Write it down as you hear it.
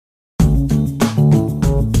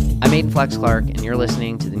Peyton Flex Clark, and you're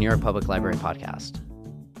listening to the New York Public Library podcast.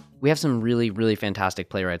 We have some really, really fantastic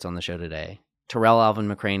playwrights on the show today. Tarell Alvin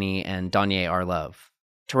McCraney and Donja R.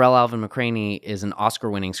 Tarell Alvin McCraney is an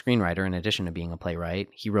Oscar-winning screenwriter in addition to being a playwright.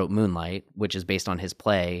 He wrote Moonlight, which is based on his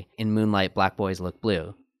play, In Moonlight, Black Boys Look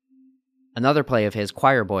Blue. Another play of his,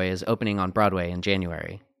 Choir Boy, is opening on Broadway in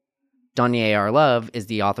January. Donja R. is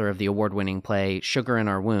the author of the award-winning play Sugar in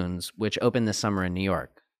Our Wounds, which opened this summer in New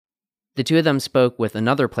York. The two of them spoke with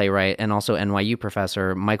another playwright and also NYU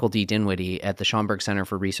professor, Michael D. Dinwiddie, at the Schomburg Center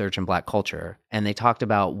for Research in Black Culture, and they talked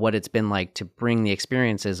about what it's been like to bring the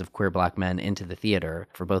experiences of queer black men into the theater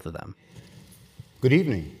for both of them. Good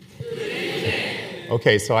evening. Good evening.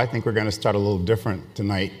 Okay, so I think we're going to start a little different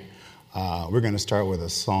tonight. We're going to start with a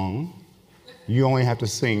song. You only have to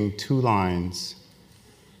sing 2 lines,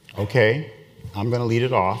 okay? I'm going to lead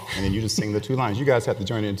it off, and then you just sing the 2 lines. You guys have to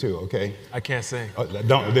join in too, okay? I can't sing.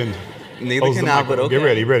 Neither can I, but okay.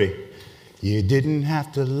 Get ready. You didn't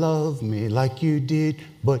have to love me like you did,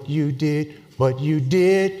 but you did, but you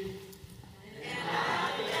did.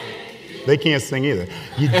 They can't sing either.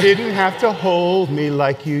 You didn't have to hold me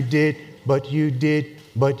like you did, but you did,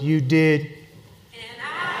 but you did.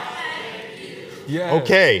 Yes.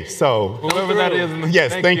 Okay, so. Whoever that is.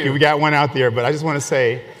 Yes, thank you. We got one out there, but I just want to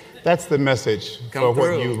say, that's the message for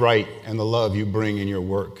what you write and the love you bring in your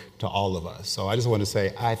work to all of us. So I just want to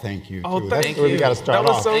say, I thank you. Oh, too. thank That's where you. we got to start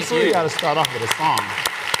that off. was so sweet. We got to start off with a song.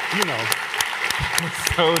 You know.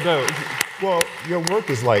 It's so dope. Well, your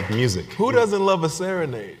work is like music. Who doesn't love a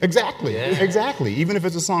serenade? Exactly. Yeah. Exactly. Even if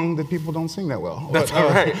it's a song that people don't sing that well. That's all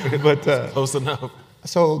right. But close enough.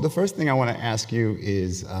 So the first thing I want to ask you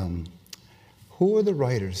is, who are the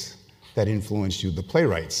writers that influenced you, the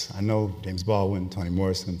playwrights? I know James Baldwin, Toni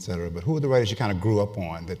Morrison, et cetera, but who are the writers you kind of grew up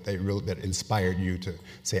on that that inspired you to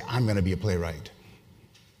say, I'm going to be a playwright?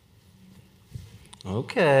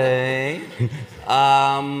 Okay.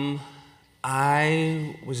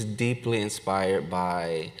 I was deeply inspired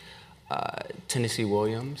by Tennessee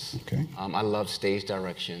Williams. Okay. I love stage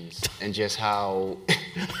directions and just how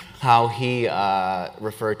he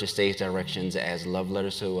referred to stage directions as love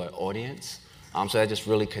letters to an audience. So that just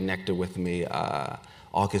really connected with me.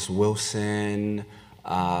 August Wilson,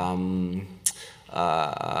 Lorraine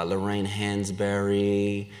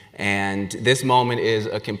Hansberry, and this moment is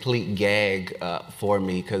a complete gag for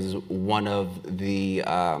me because one of the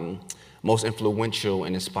most influential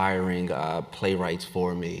and inspiring playwrights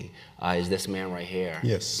for me is this man right here.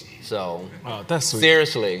 Yes. So, that's sweet.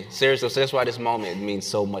 Seriously. So that's why this moment means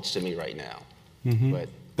so much to me right now. Mm-hmm. But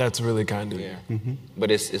that's really kind of you. Yeah. Mm-hmm. But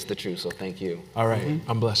it's the truth, so thank you. All right, Mm-hmm.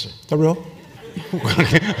 I'm blushing. Tarell?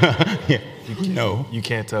 Yeah. No. You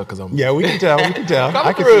can't tell because I'm. Yeah, we can tell. We can tell. Come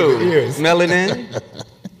I can through. see the ears. Melanin.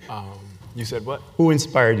 You said what? Who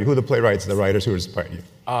inspired you? Who are the playwrights, the writers who inspired you?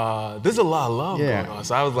 There's a lot of love Yeah. going on.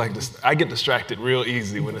 So I was like, I get distracted real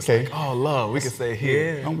easy when it's Okay. like, oh, love. We can say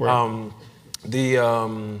here. Yeah, don't worry.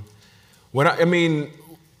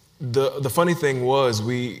 The funny thing was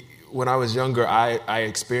when I was younger, I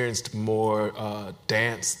experienced more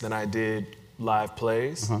dance than I did live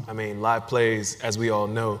plays. Uh-huh. Live plays, as we all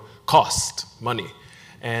know, cost money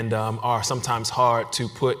and are sometimes hard to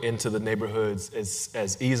put into the neighborhoods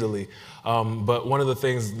as easily. But one of the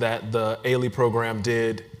things that the Ailey program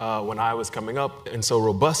did when I was coming up and so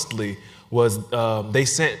robustly was they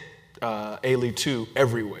sent Ailey 2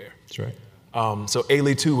 everywhere. That's right. So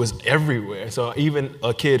Ailey 2 was everywhere. So even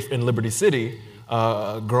a kid in Liberty City,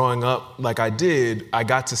 growing up like I did, I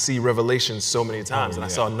got to see Revelations so many times, and I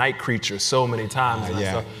saw Night Creature so many times.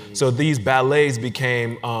 So these ballets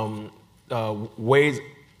became ways.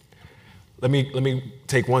 Let me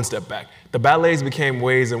take one step back. The ballets became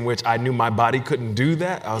ways in which I knew my body couldn't do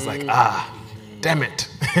that. I was like, damn it!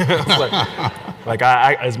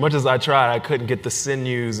 I as much as I tried, I couldn't get the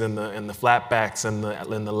sinews and the flatbacks and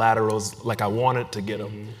the laterals like I wanted to get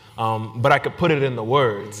them. But I could put it in the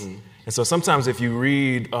words. And so sometimes if you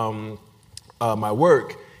read my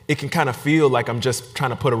work, it can kind of feel like I'm just trying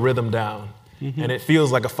to put a rhythm down. And it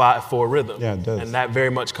feels like a 5/4 rhythm. Yeah, it does. And that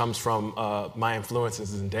very much comes from my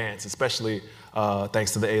influences in dance, especially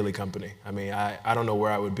thanks to the Ailey Company. I don't know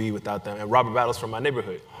where I would be without them. And Robert Battle's from my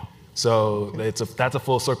neighborhood. So that's a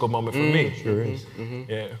full circle moment for me. Sure is.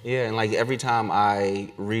 Yeah, and like every time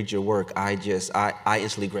I read your work, I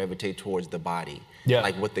instantly gravitate towards the body. Yeah.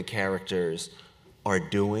 Like what the characters are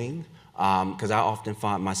doing. Because I often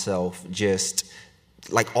find myself just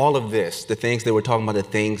like all of this, the things that we're talking about, the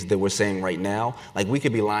things that we're saying right now, like we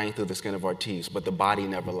could be lying through the skin of our teeth, but the body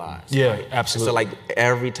never lies. Yeah, right? absolutely. So like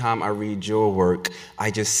every time I read your work,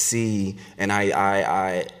 I just see and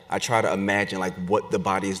I I try to imagine like what the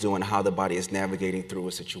body is doing, how the body is navigating through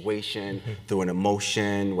a situation, through an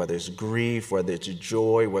emotion, whether it's grief, whether it's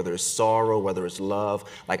joy, whether it's sorrow, whether it's love.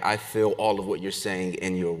 Like I feel all of what you're saying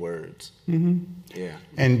in your words. Yeah.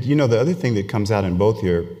 And you know, the other thing that comes out in both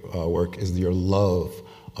your work is your love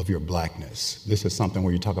of your blackness. This is something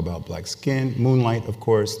where you talk about black skin, Moonlight, of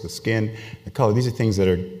course, the skin, the color. These are things that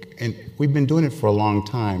are, and we've been doing it for a long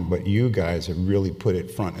time, but you guys have really put it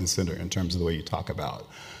front and center in terms of the way you talk about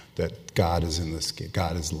that God is in the skin,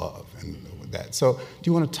 God is love, and that. So do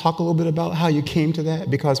you want to talk a little bit about how you came to that?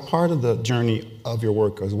 Because part of the journey of your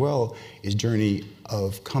work as well is journey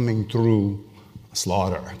of coming through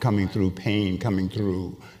slaughter, coming through pain, coming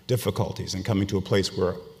through difficulties, and coming to a place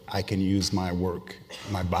where I can use my work,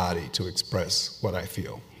 my body, to express what I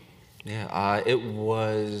feel. Yeah, it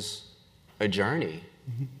was a journey.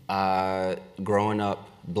 Growing up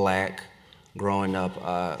black, growing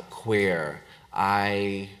up queer,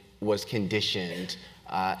 I was conditioned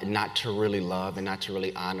not to really love and not to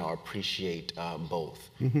really honor or appreciate both.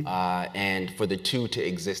 And for the two to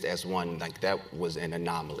exist as one, like that was an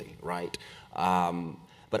anomaly, right?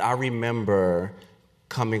 But I remember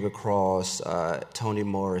coming across Toni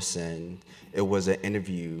Morrison. It was an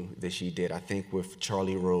interview that she did, I think, with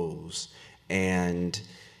Charlie Rose, and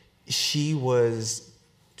she was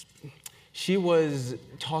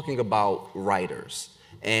talking about writers,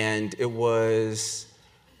 and it was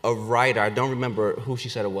a writer. I don't remember who she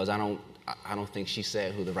said it was. I don't think she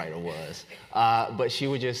said who the writer was, but she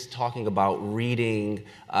was just talking about reading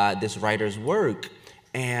this writer's work,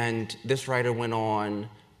 and this writer went on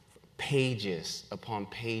pages upon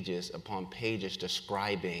pages upon pages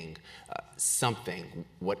describing something,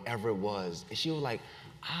 whatever it was. And she was like,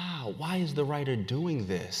 why is the writer doing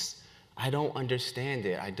this? I don't understand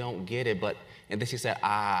it. I don't get it. And then she said,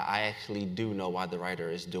 I actually do know why the writer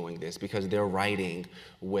is doing this, because they're writing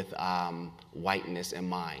with whiteness in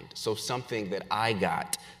mind. So something that I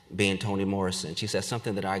got, being Toni Morrison, she said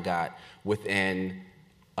something that I got within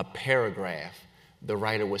a paragraph, the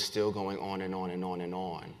writer was still going on and on and on and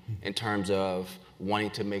on in terms of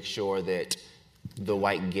wanting to make sure that the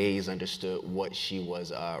white gaze understood what she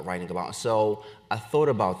was writing about. So I thought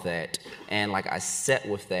about that, and like I sat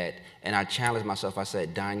with that, and I challenged myself. I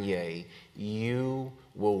said, Donja, you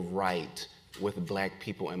will write with black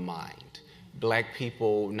people in mind. Black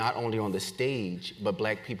people not only on the stage, but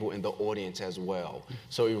black people in the audience as well.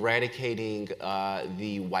 So eradicating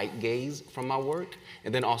the white gaze from my work,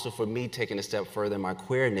 and then also for me taking a step further in my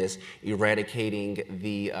queerness, eradicating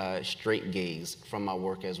the straight gaze from my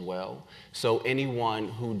work as well. So anyone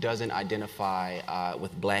who doesn't identify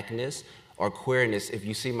with blackness or queerness, if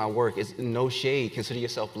you see my work, it's no shade, consider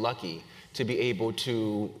yourself lucky to be able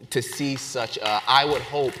to see such, I would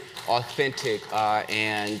hope, authentic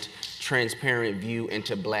and transparent view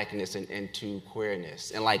into blackness and into queerness.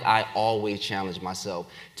 And like I always challenge myself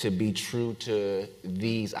to be true to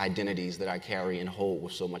these identities that I carry and hold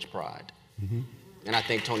with so much pride. And I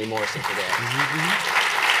thank Toni Morrison for that.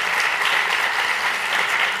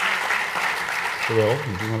 Tarell,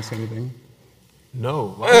 did you want to say anything? No.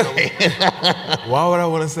 Why would I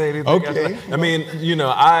want to say anything? Okay. I mean, you know,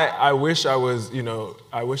 I wish I was, you know,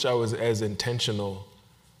 I wish I was as intentional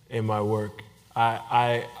in my work.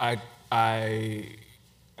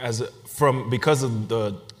 Because of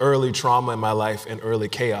the early trauma in my life and early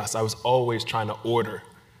chaos, I was always trying to order,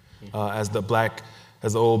 as the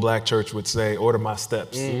old black church would say, order my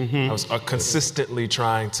steps. I was consistently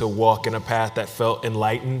trying to walk in a path that felt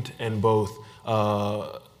enlightened and both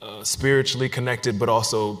spiritually connected, but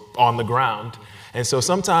also on the ground. And so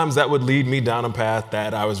sometimes that would lead me down a path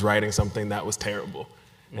that I was writing something that was terrible.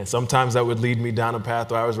 And sometimes that would lead me down a path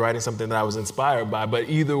where I was writing something that I was inspired by. But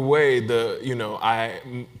either way,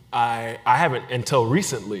 I haven't until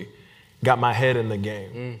recently got my head in the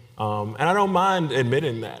game. And I don't mind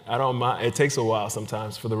admitting that. I don't mind. It takes a while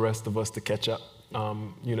sometimes for the rest of us to catch up.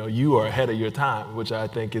 You know, you are ahead of your time, which I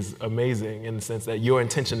think is amazing in the sense that your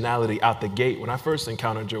intentionality out the gate, when I first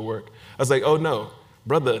encountered your work, I was like, oh no,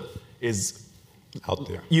 brother is out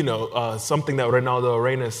there. You know, something that Reinaldo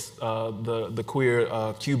Arenas, the queer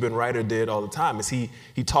Cuban writer, did all the time is he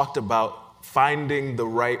talked about finding the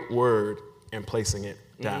right word and placing it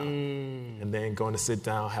down. And then going to sit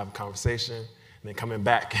down, have a conversation, and then coming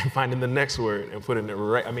back and finding the next word and putting it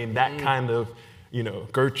right. I mean, that kind of, you know,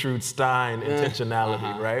 Gertrude Stein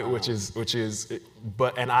intentionality, right? Which is,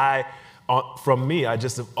 but, and from me, I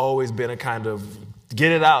just have always been a kind of,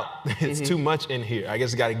 get it out. It's too much in here. I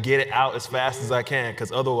guess I got to get it out as fast as I can, because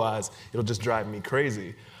otherwise it'll just drive me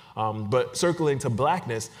crazy. But circling to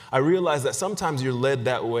blackness, I realized that sometimes you're led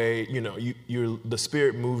that way. You know, the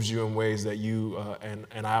Spirit moves you in ways that you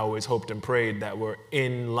and I always hoped and prayed that were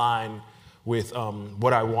in line with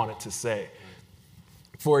what I wanted to say.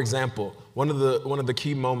 For example, one of the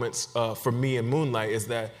key moments for me in Moonlight is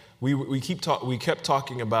that we kept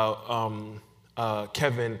talking about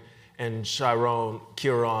Kevin and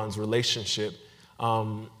Kieran's relationship,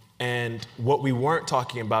 and what we weren't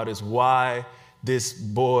talking about is why this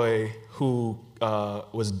boy who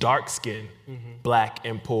was dark-skinned, black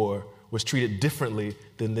and poor, was treated differently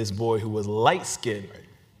than this boy who was light-skinned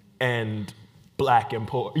and black and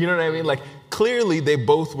poor. You know what I mean? Like, clearly they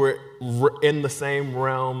both were in the same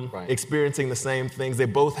realm, experiencing the same things. They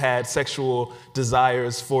both had sexual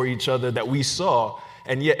desires for each other that we saw,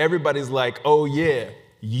 and yet everybody's like, oh yeah,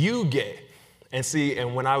 you gay.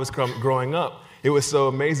 And when I was growing up, it was so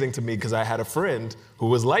amazing to me because I had a friend who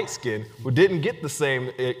was light-skinned who didn't get the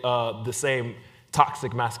same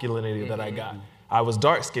toxic masculinity that I got. I was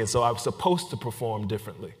dark-skinned, so I was supposed to perform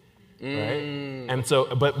differently, right? And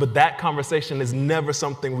so, but that conversation is never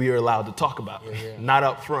something we are allowed to talk about, not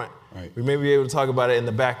up front. Right. We may be able to talk about it in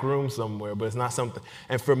the back room somewhere, but it's not something.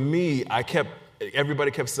 And for me, everybody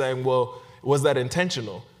kept saying, well, was that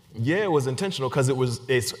intentional? Yeah, it was intentional because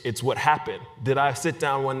it's what happened. Did I sit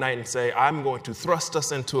down one night and say, I'm going to thrust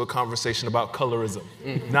us into a conversation about colorism?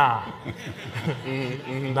 Nah,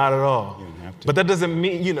 not at all. You don't have to. But that doesn't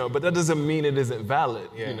mean, it isn't valid.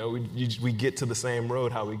 Yeah. You know, we get to the same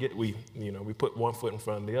road. We put one foot in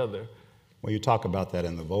front of the other. Well, you talk about that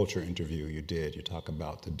in the Vulture interview you did. You talk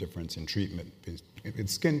about the difference in treatment in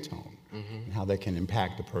skin tone and how that can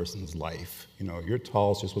impact a person's life. You know, you're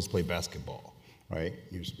tall, so you're supposed to play basketball. Right?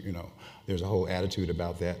 You know, there's a whole attitude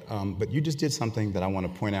about that. But you just did something that I want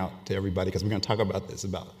to point out to everybody because we're going to talk about this,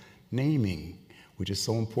 about naming, which is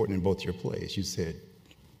so important in both your plays. You said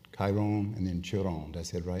Chiron and then Chiron.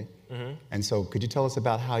 That's it, right? And so could you tell us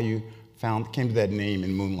about how you came to that name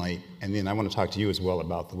in Moonlight? And then I want to talk to you as well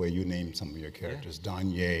about the way you named some of your characters.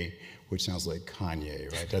 Donja, which sounds like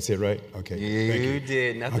Kanye, right? That's it, right? Okay. Yeah, you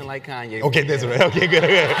did. Nothing like Kanye. Okay, that's right. Okay, good.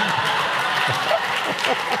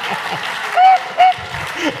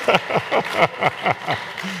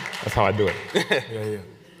 That's how I do it.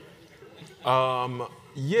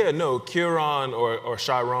 Chiron or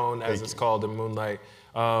Chiron, as it's called in Moonlight,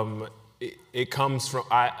 it comes from,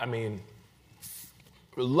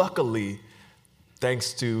 luckily,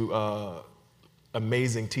 thanks to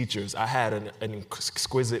amazing teachers, I had an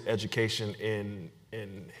exquisite education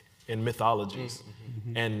in mythologies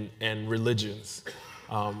and religions,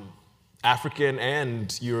 African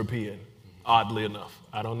and European. Oddly enough.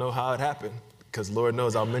 I don't know how it happened, because Lord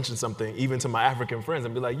knows I'll mention something even to my African friends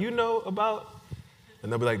and be like, you know about,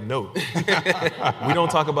 and they'll be like, no. We don't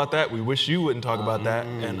talk about that. We wish you wouldn't talk about that.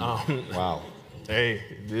 And wow. Hey,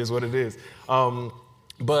 it is what it is.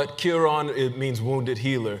 But Chiron, it means wounded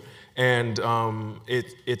healer. And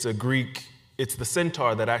it's a Greek, it's the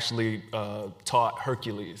centaur that actually taught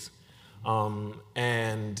Hercules.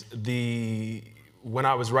 When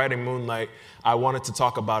I was writing Moonlight, I wanted to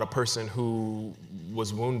talk about a person who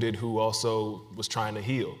was wounded who also was trying to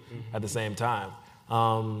heal at the same time.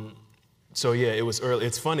 It was early.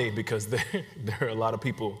 It's funny because there are a lot of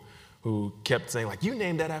people who kept saying, like, you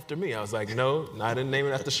named that after me. I was like, no, I didn't name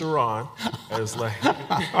it after Sharon. I was like,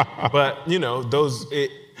 but, you know,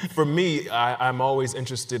 for me, I'm always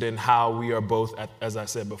interested in how we are both, as I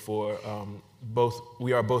said before,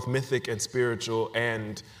 we are both mythic and spiritual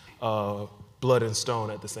and blood and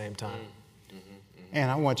stone at the same time.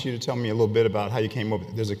 And I want you to tell me a little bit about how you came up.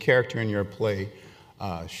 There's a character in your play,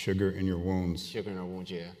 Sugar in Your Wounds. Sugar in Her Wounds,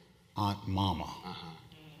 yeah. Aunt Mama.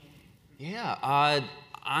 Yeah,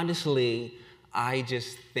 honestly, I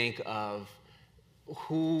just think of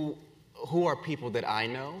who are people that I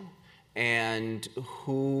know and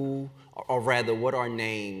what are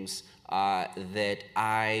names that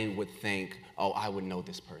I would think, oh, I would know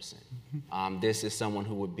this person. This is someone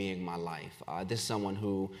who would be in my life. This is someone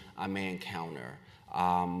who I may encounter.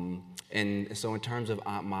 And so in terms of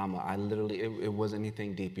Aunt Mama, it wasn't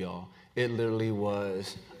anything deep, y'all. It literally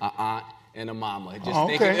was an aunt and a mama.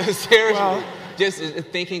 Just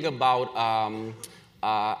thinking about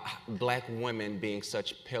black women being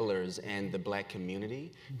such pillars in the black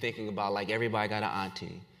community, thinking about like everybody got an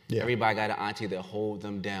auntie. Yeah. Everybody got an auntie that hold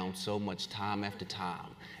them down so much time after time.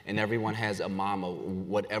 And everyone has a mama.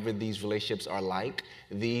 Whatever these relationships are like,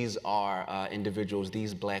 these are individuals,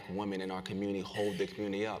 these black women in our community hold the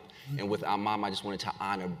community up. And with our mama, I just wanted to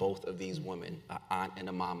honor both of these women, an aunt and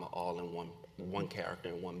a mama, all in one character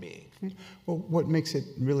and one being. Well, what makes it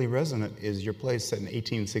really resonant is your play is set in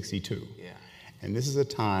 1862. Yeah. And this is a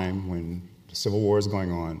time when the Civil War is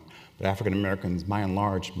going on, but African Americans, by and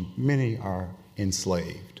large, many are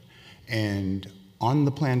enslaved. And on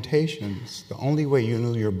the plantations, the only way you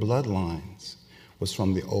knew your bloodlines was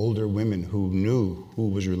from the older women who knew who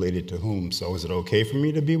was related to whom. So is it okay for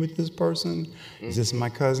me to be with this person? Is this my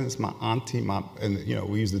cousin? It's my auntie? And you know,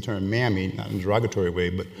 we use the term mammy, not in a derogatory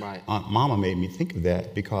way, but right. Aunt Mama made me think of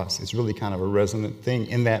that because it's really kind of a resonant thing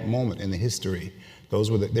in that moment in the history.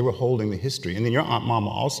 They were holding the history. And then your Aunt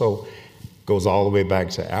Mama also goes all the way back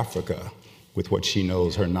to Africa with what she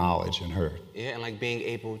knows, her knowledge and her. Yeah, and like being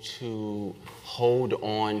able to hold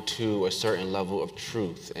on to a certain level of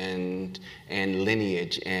truth and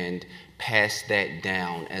lineage and pass that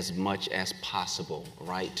down as much as possible,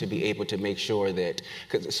 right? To be able to make sure that,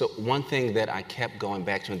 so one thing that I kept going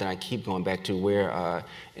back to and that I keep going back to where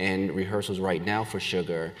in rehearsals right now for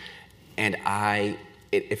Sugar, and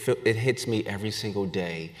it hits me every single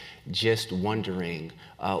day, just wondering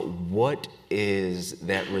what is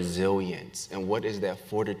that resilience and what is that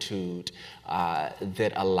fortitude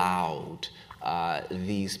that allowed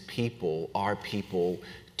these people, our people,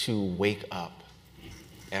 to wake up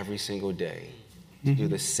every single day, to do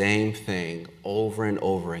the same thing over and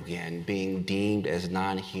over again, being deemed as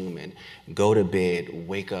non-human, go to bed,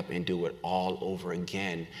 wake up, and do it all over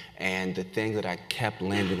again. And the thing that I kept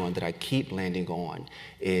landing on, that I keep landing on,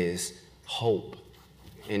 is hope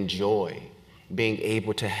and joy, being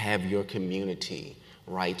able to have your community,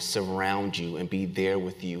 right, surround you and be there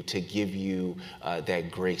with you to give you that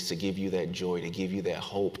grace, to give you that joy, to give you that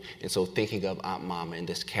hope. And so thinking of Aunt Mama and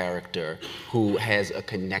this character who has a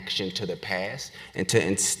connection to the past and to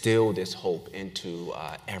instill this hope into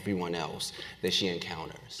everyone else that she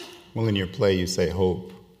encounters. Well, in your play, you say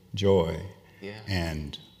hope, joy, Yeah.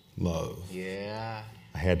 and love. Yeah.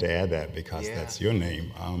 I had to add that because that's your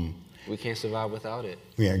name. We can't survive without it.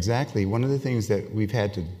 Yeah, exactly. One of the things that we've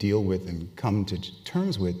had to deal with and come to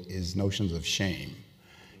terms with is notions of shame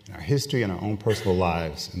in our history and our own personal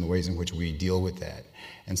lives and the ways in which we deal with that.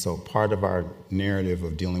 And so part of our narrative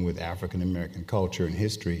of dealing with African American culture and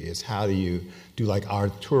history is how do you do like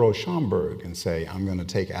Arturo Schomburg and say, I'm going to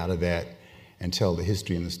take out of that and tell the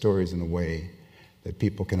history and the stories in a way that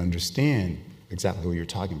people can understand exactly what you're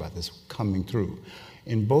talking about, this coming through.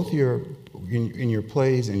 In both your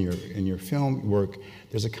plays and your film work,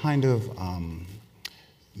 there's a kind of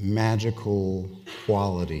magical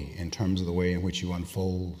quality in terms of the way in which you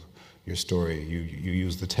unfold your story. You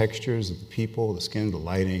use the textures of the people, the skin, the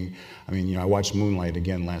lighting. I mean, I watched Moonlight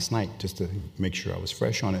again last night just to make sure I was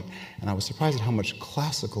fresh on it, and I was surprised at how much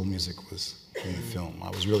classical music was in the film. I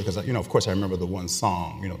was really, because of course I remember the one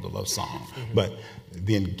song, the love song, but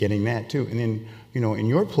then getting that too. And then, in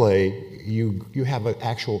your play, you have a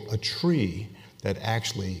tree that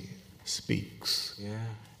actually speaks. Yeah.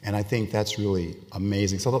 And I think that's really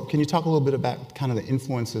amazing. So can you talk a little bit about kind of the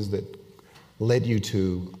influences that led you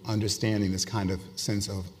to understanding this kind of sense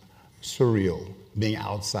of surreal, being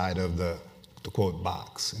outside of the quote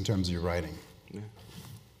box in terms of your writing?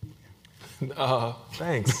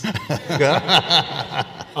 Thanks.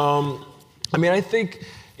 I mean, I think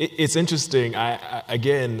it's interesting.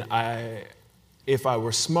 If I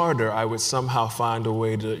were smarter, I would somehow find a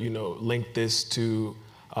way to, link this to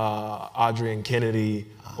Audrey and Kennedy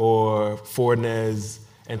or Fornez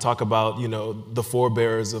and talk about, the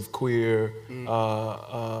forebears of queer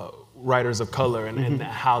writers of color and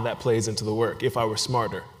how that plays into the work. If I were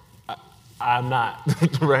smarter. I'm not,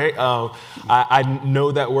 right? I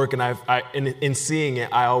know that work, and in seeing it,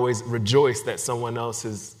 I always rejoice that someone else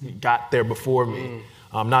has got there before me.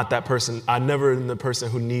 I'm not that person. I'm never the person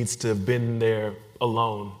who needs to have been there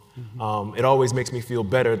alone. It always makes me feel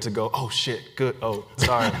better to go, oh shit, good. Oh,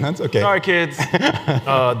 sorry. That's okay. Sorry, kids.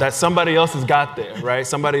 That somebody else has got there, right?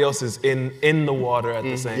 Somebody else is in the water at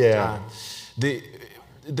the same time.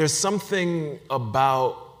 There's something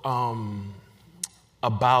about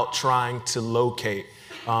trying to locate,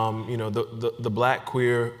 the black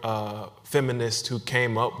queer feminist who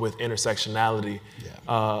came up with intersectionality.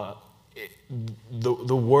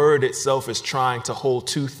 The word itself is trying to hold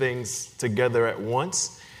two things together at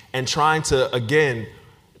once and trying to, again,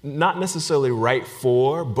 not necessarily write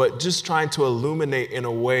for, but just trying to illuminate in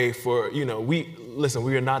a way for,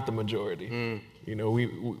 we are not the majority.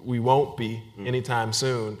 We won't be anytime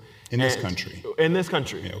soon. In this country. In this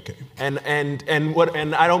country. Yeah, okay. And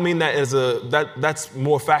I don't mean that as that's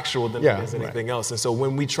more factual than as anything else. And so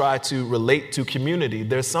when we try to relate to community,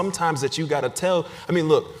 there's sometimes that you gotta tell,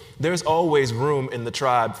 look, there's always room in the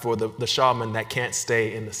tribe for the shaman that can't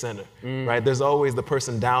stay in the center, right? There's always the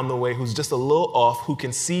person down the way who's just a little off, who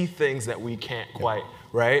can see things that we can't quite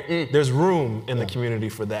right? There's room in the community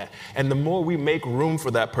for that. And the more we make room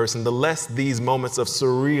for that person, the less these moments of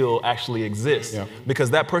surreal actually exist. Yeah.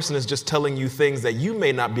 Because that person is just telling you things that you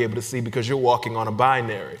may not be able to see because you're walking on a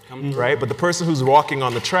binary, right? But the person who's walking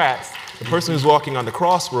on the tracks, the person who's walking on the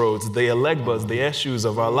crossroads, the Elegbas, the issues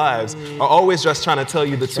of our lives, are always just trying to tell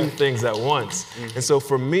you the two things at once. And so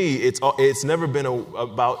for me, it's never been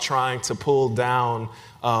about trying to pull down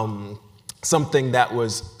something that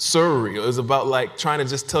was surreal. It was about like trying to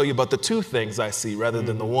just tell you about the two things I see rather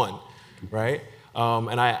than the one, right?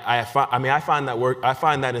 And I find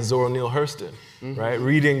that in Zora Neale Hurston, right?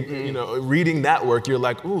 Reading that work, you're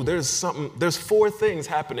like, ooh, there's four things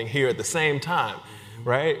happening here at the same time,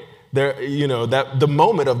 right? There, that the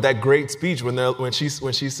moment of that great speech when she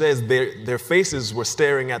says their faces were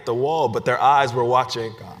staring at the wall, but their eyes were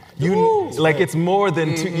watching. It's more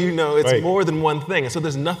than two, it's more than one thing. And so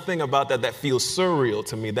there's nothing about that feels surreal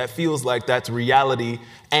to me. That feels like that's reality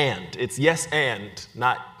and. It's yes and,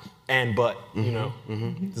 not and but,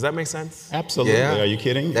 Does that make sense? Absolutely. Yeah. Are you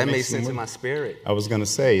kidding? That makes sense in my spirit. I was going to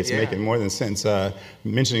say, it's making more than sense.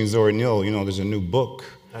 Mentioning Zora Neale, there's a new book.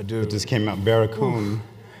 I do. That just came out, Barracoon.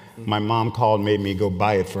 My mom called, made me go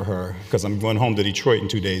buy it for her because I'm going home to Detroit in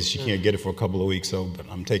 2 days. She can't get it for a couple of weeks, but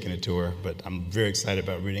I'm taking it to her. But I'm very excited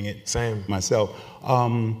about reading it. Same. Myself.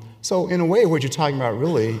 So in a way, what you're talking about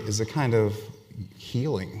really is a kind of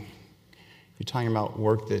healing. You're talking about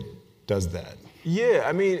work that does that.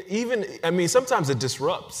 Yeah, sometimes it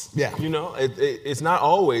disrupts. Yeah. It's not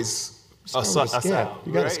always a salve.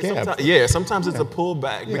 You got a scab. Sometimes it's a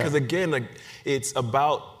pullback because again, it's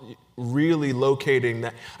about really locating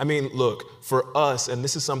that. Look, for us, and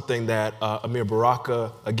this is something that Amir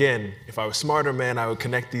Baraka, again, if I was smarter, man, I would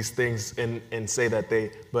connect these things and say that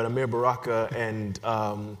but Amir Baraka and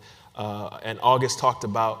August talked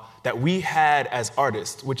about that we had as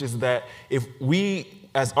artists, which is that if we,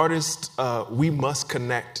 as artists, we must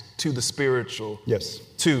connect to the spiritual. Yes.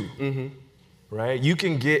 Too. Right? You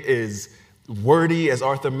can get as wordy as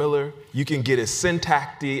Arthur Miller, you can get as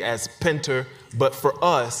syntacty as Pinter, but for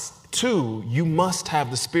us, too, you must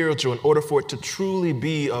have the spiritual in order for it to truly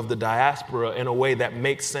be of the diaspora in a way that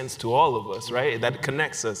makes sense to all of us, right? That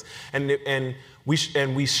connects us. And we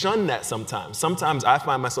shun that sometimes. Sometimes I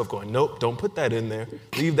find myself going, nope, don't put that in there.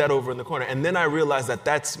 Leave that over in the corner. And then I realize that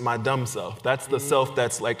that's my dumb self. That's the self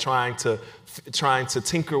that's like trying to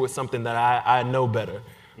tinker with something that I know better,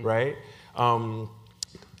 right?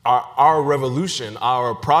 Our revolution,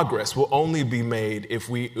 our progress will only be made if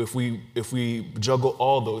we juggle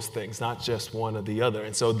all those things, not just one or the other.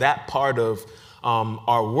 And so that part of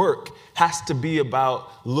our work has to be about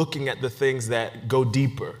looking at the things that go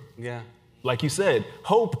deeper. Yeah. Like you said,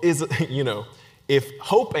 hope is, if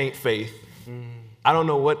hope ain't faith, I don't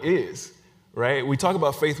know what is, right? We talk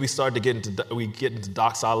about faith, we get into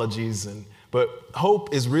doxologies, but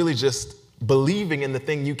hope is really just believing in the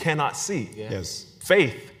thing you cannot see. Yeah. Yes.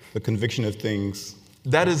 Faith. The conviction of things.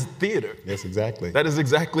 That is theater. Yes, exactly. That is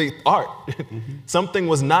exactly art. Something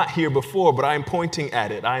was not here before, but I am pointing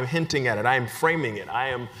at it. I am hinting at it. I am framing it. I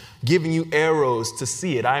am giving you arrows to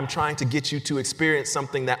see it. I am trying to get you to experience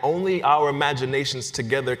something that only our imaginations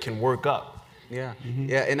together can work up. Yeah.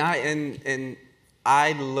 Yeah. And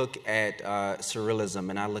I look at surrealism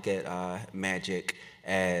and I look at magic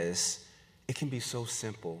as it can be so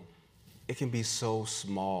simple. It can be so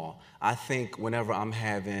small. I think whenever I'm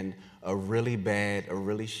having a really bad, a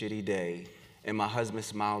really shitty day, and my husband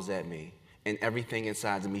smiles at me, and everything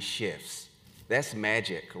inside of me shifts, that's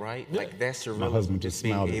magic, right? Yeah. Like that's surreal. My husband just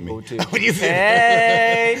smiled at me. What you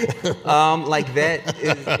say? Like that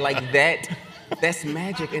is like that. That's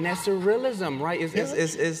magic, and that's surrealism, right?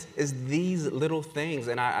 It's these little things,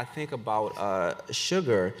 and I think about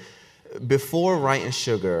Sugar. Before writing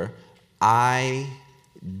Sugar, I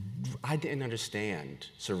didn't understand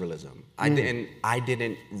surrealism. I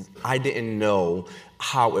didn't know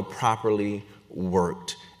how it properly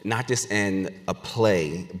worked, not just in a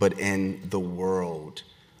play, but in the world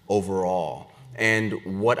overall. And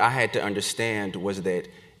what I had to understand was that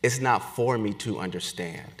it's not for me to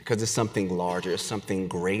understand, because it's something larger, it's something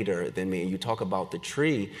greater than me. And you talk about the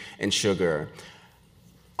tree and Sugar,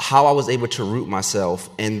 how I was able to root myself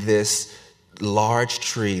in this large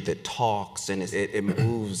tree that talks and it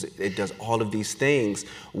moves, it does all of these things,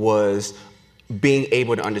 was being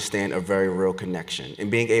able to understand a very real connection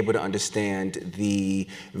and being able to understand the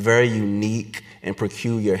very unique and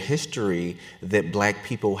peculiar history that Black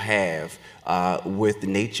people have with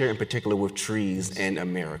nature, in particular with trees in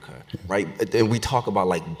America, right? And we talk about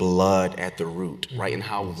like blood at the root, right? And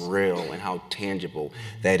how real and how tangible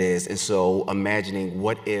that is. And so imagining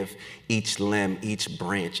what if each limb, each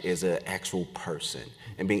branch is an actual person,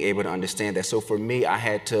 and being able to understand that. So for me, I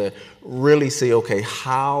had to really say, okay,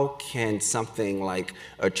 how can something like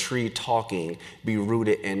a tree talking be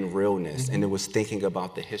rooted in realness? And it was thinking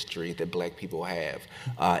about the history that Black people have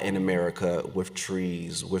in America with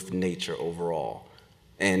trees, with nature overall.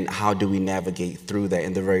 And how do we navigate through that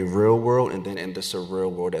in the very real world and then in the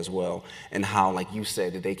surreal world as well? And how, like you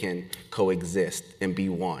said, that they can coexist and be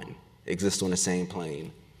one, exist on the same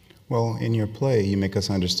plane. Well, in your play, you make us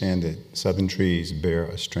understand that southern trees bear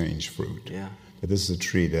a strange fruit. Yeah. That this is a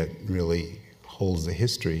tree that really holds the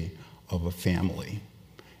history of a family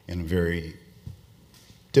in a very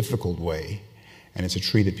difficult way. And it's a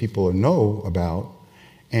tree that people know about.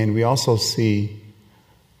 And we also see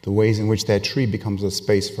the ways in which that tree becomes a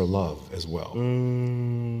space for love as well.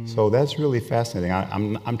 So that's really fascinating.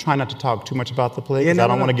 I'm trying not to talk too much about the play because I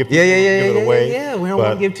don't want to give it away. Yeah, we don't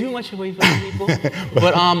want to give too much away for people.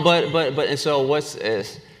 but and so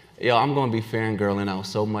I'm going to be fangirling out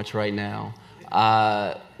so much right now.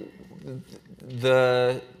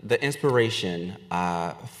 The inspiration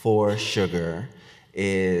for Sugar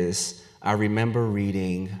is, I remember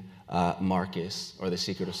reading Marcus, or The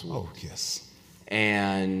Secret of Swoop. Oh, yes.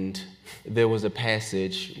 And there was a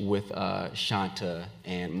passage with Shanta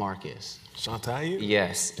and Marcus. Shanta, you?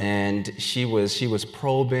 Yes, and she was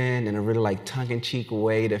probing in a really like tongue-in-cheek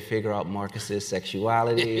way to figure out Marcus's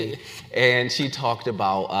sexuality, and she talked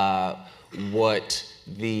about what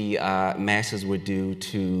the masses would do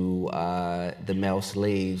to the male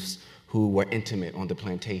slaves who were intimate on the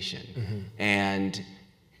plantation, and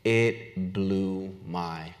it blew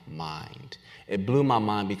my mind. It blew my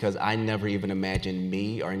mind because I never even imagined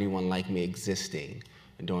me or anyone like me existing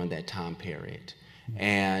during that time period.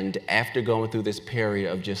 And after going through this period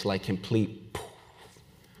of just like complete,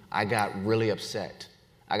 I got really upset.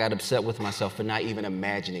 I got upset with myself for not even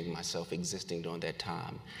imagining myself existing during that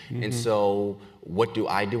time. And so what do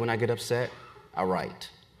I do when I get upset? I write.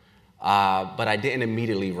 But I didn't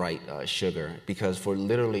immediately write Sugar, because for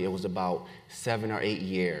literally it was about 7 or 8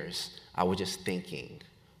 years, I was just thinking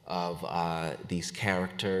of these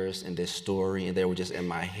characters and this story, and they were just in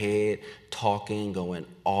my head, talking, going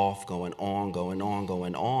off, going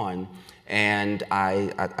on. And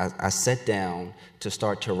I sat down to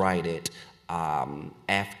start to write it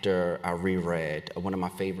after I reread, one of my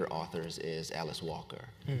favorite authors is Alice Walker.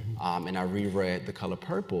 And I reread The Color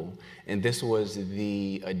Purple, and this was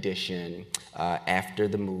the edition after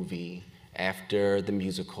the movie, after the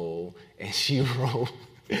musical, and she wrote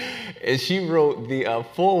the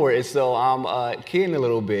foreword. And so I'm kidding a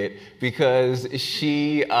little bit because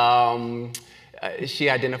she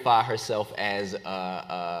identified herself as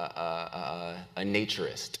a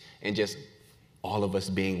naturist, and just all of us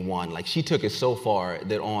being one. Like, she took it so far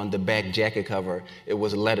that on the back jacket cover, it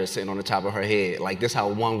was a letter sitting on the top of her head. Like, this is how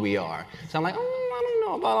one we are. So I'm like, I don't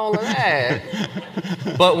know about all of that.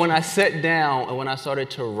 But when I sat down and when I started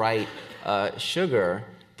to write Sugar,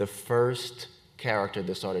 the first character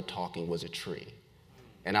that started talking was a tree.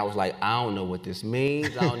 And I was like, I don't know what this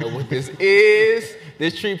means. I don't know what this is.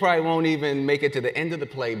 This tree probably won't even make it to the end of the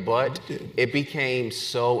play, but it became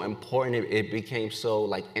so important. It became so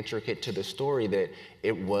like intricate to the story that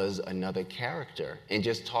it was another character. And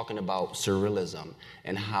just talking about surrealism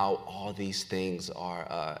and how all these things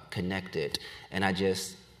are connected. And I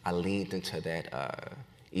leaned into that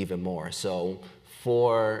even more. So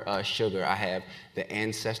for Sugar, I have the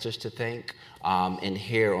ancestors to thank. And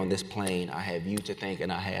here on this plane, I have you to thank,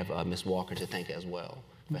 and I have Miss Walker to thank as well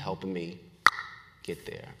for helping me get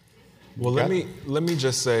there. Well, let me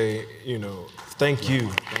just say, thank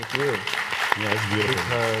you. Thank you. Yeah, it's beautiful.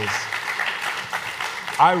 Because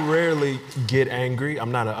I rarely get angry.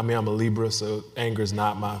 I'm a Libra, so anger is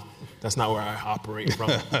that's not where I operate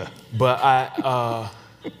from.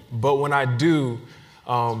 But when I do,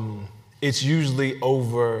 it's usually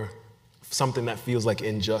over something that feels like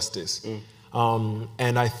injustice.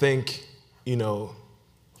 And I think,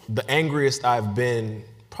 the angriest I've been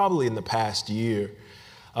probably in the past year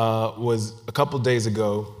was a couple days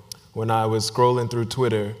ago when I was scrolling through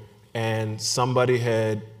Twitter and somebody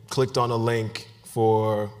had clicked on a link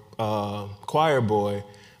for Choir Boy,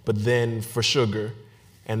 but then for Sugar,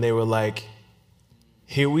 and they were like,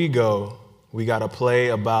 here we go, we got a play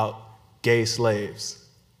about gay slaves.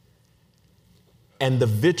 And the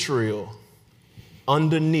vitriol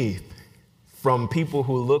underneath from people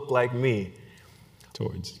who look like me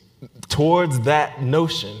towards that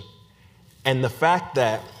notion, and the fact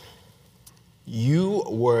that You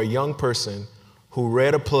were a young person who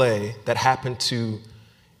read a play that happened to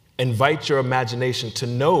invite your imagination to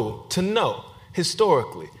know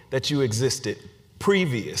historically that you existed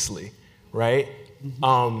previously, right?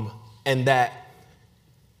 Mm-hmm. And that,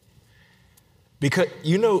 because,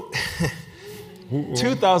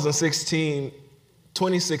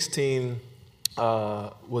 2016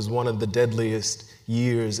 was one of the deadliest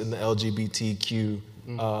years in the LGBTQ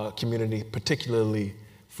community, particularly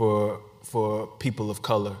for people of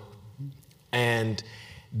color. And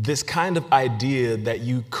this kind of idea that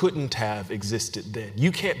you couldn't have existed then.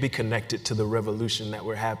 You can't be connected to the revolution that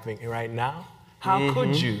we're having right now. How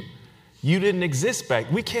could you? You didn't exist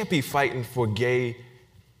back. We can't be fighting for gay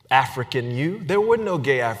African you. There were no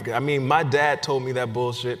gay African. I mean, my dad told me that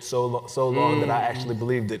bullshit so long that I actually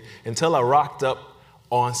believed it until I rocked up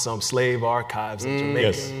on some slave archives in Jamaica.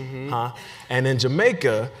 Yes. And in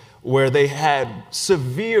Jamaica, where they had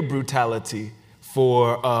severe brutality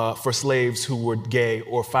for slaves who were gay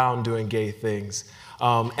or found doing gay things,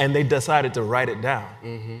 and they decided to write it down.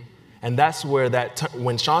 And that's where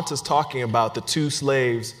when Shanta's talking about the two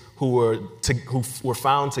slaves who were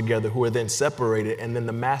found together, who were then separated, and then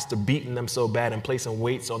the master beating them so bad and placing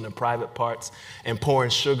weights on their private parts and pouring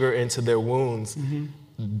sugar into their wounds,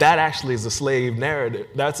 that actually is a slave narrative.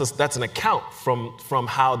 That's an account from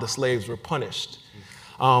how the slaves were punished.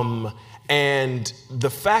 And the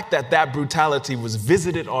fact that brutality was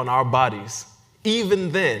visited on our bodies,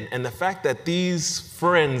 even then, and the fact that these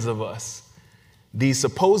friends of us, these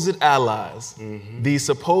supposed allies, these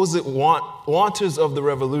supposed wanters of the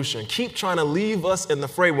revolution, keep trying to leave us in the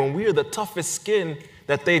fray when we are the toughest skin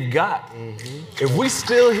that they've got. If we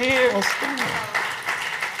still here...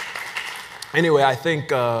 Anyway, I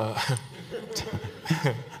think,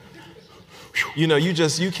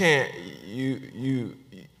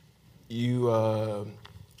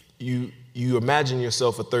 you imagine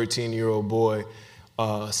yourself a 13-year-old boy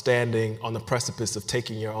standing on the precipice of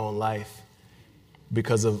taking your own life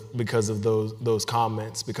because of those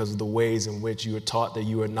comments, because of the ways in which you were taught that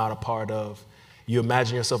you were not a part of. You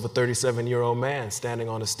imagine yourself a 37-year-old man standing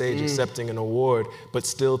on a stage accepting an award, but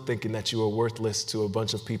still thinking that you are worthless to a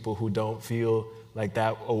bunch of people who don't feel like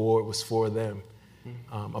that award was for them,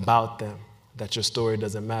 about them, that your story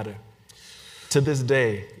doesn't matter. To this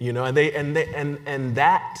day, and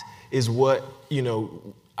that is what,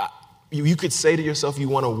 you could say to yourself you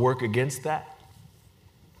want to work against that.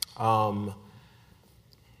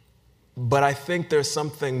 But I think there's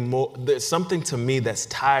something to me that's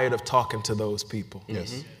tired of talking to those people.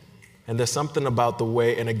 Yes. And there's something about the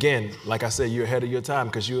way, and again, like I said, you're ahead of your time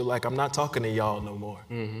because you're like, I'm not talking to y'all no more.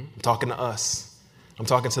 I'm talking to us. I'm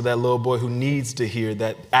talking to that little boy who needs to hear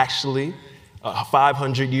that actually,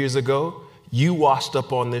 500 years ago, you washed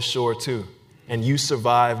up on this shore too, and you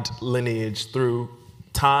survived lineage through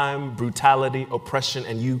time, brutality, oppression,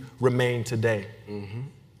 and you remain today.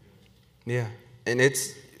 Yeah, and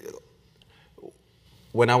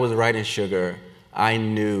when I was writing Sugar, I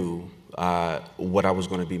knew what I was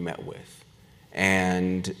going to be met with,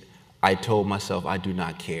 and I told myself I do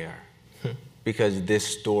not care because this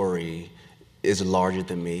story is larger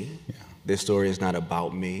than me. Yeah. This story is not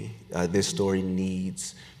about me. This story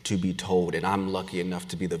needs to be told, and I'm lucky enough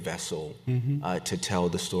to be the vessel to tell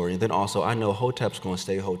the story. And then also, I know Hotep's gonna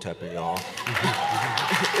stay Hoteping, y'all.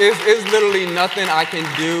 It's literally nothing I can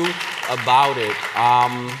do about it.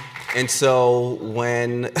 And so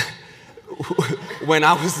when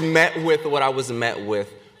I was met with what I was met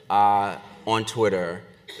with on Twitter,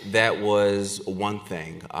 that was one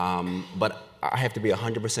thing. But I have to be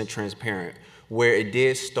 100% transparent. Where it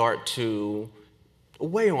did start to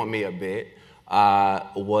weigh on me a bit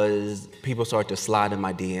was people started to slide in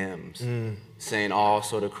my DMs, saying all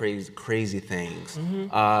sort of crazy things.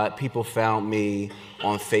 People found me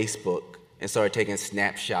on Facebook and started taking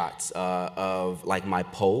snapshots of like my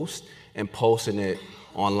post and posting it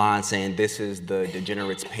online, saying this is the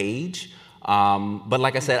Degenerates page. But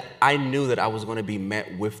like I said, I knew that I was going to be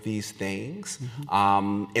met with these things,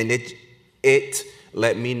 and it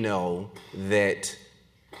let me know that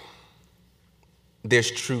there's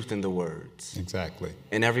truth in the words. Exactly.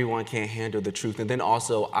 And everyone can't handle the truth. And then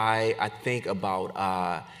also, I think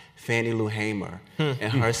about Fannie Lou Hamer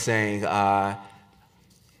and her saying,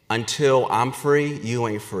 until I'm free, you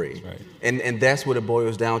ain't free. Right. And that's what it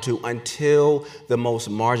boils down to. Until the most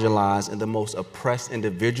marginalized and the most oppressed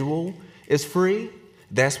individual is free,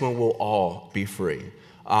 that's when we'll all be free.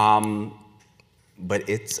 But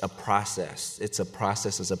it's a process. It's a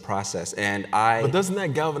process. And But doesn't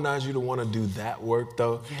that galvanize you to want to do that work,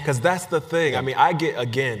 though? Because that's the thing. I mean, I get,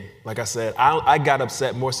 again, like I said, I got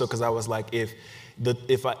upset more so because I was like, if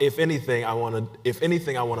if anything I want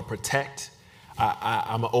to protect.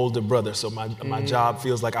 I'm an older brother, so my job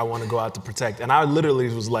feels like I want to go out to protect. And I literally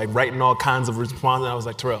was like writing all kinds of responses. I was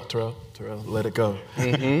like, Tarell, let it go.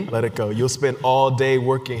 Let it go. You'll spend all day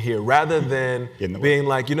working here rather than being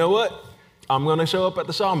like, you know what? I'm going to show up at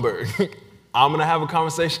the Schomburg. I'm going to have a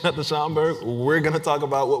conversation at the Schomburg. We're going to talk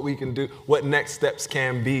about what we can do, what next steps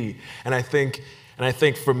can be. And I think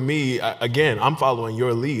for me, again, I'm following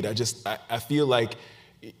your lead. I feel like,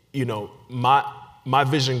 you know, my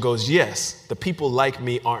vision goes, yes, the people like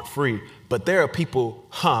me aren't free, but there are people,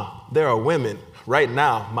 there are women right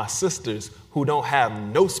now, my sisters, who don't have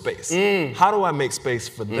no space. How do I make space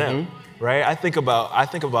for them? Right? I think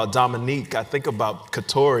about Dominique. I think about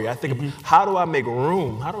Katori. I think about how do I make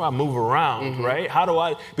room? How do I move around? Right? How do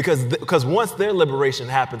I? Because once their liberation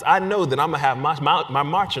happens, I know that I'm gonna have my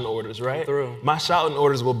marching orders. Right? My shouting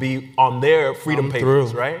orders will be on their freedom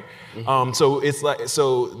papers. Right? So it's like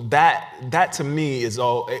that to me is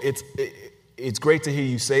all. It's great to hear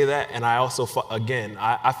you say that, and I also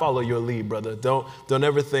I follow your lead, brother. Don't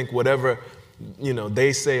ever think whatever, you know,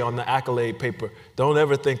 they say on the accolade paper, don't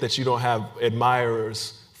ever think that you don't have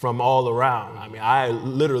admirers from all around. I mean, I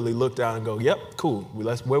literally look down and go, yep, cool.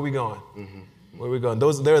 Where we going? Where we going?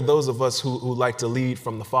 There are those of us who like to lead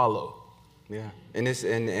from the follow. Yeah, and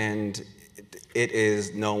it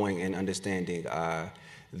is knowing and understanding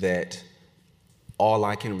that all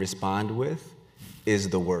I can respond with is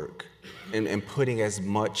the work and putting as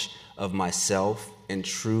much of myself and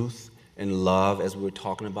truth and love, as we were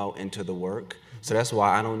talking about, into the work. So that's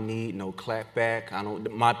why I don't need no clap back.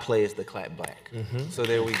 My play is the clap back. So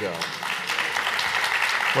there we go.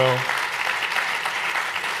 Well,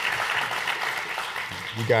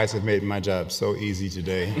 you guys have made my job so easy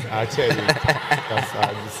today. I tell you,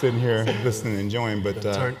 I'm just sitting here listening, enjoying. But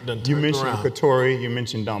you mentioned Katori, you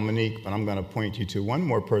mentioned Dominique, but I'm going to point you to one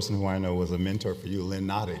more person who I know was a mentor for you, Lynn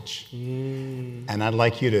Nottage. And I'd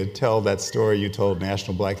like you to tell that story you told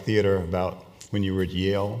National Black Theater about when you were at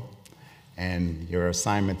Yale and your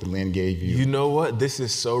assignment that Lynn gave you. You know what? This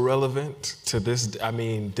is so relevant to this. I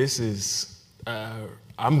mean, this is,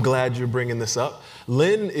 I'm glad you're bringing this up.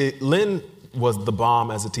 Lynn was the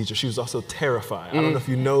bomb as a teacher. She was also terrified. I don't know if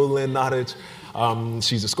you know Lynn Nottage.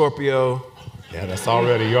 She's a Scorpio. Yeah, that's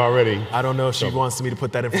already. I don't know if she wants me to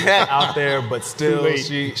put that information out there, but still,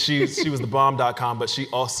 she was the bomb.com, but she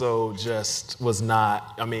also just was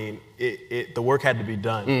not, I mean, the work had to be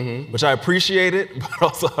done, which I appreciate it, but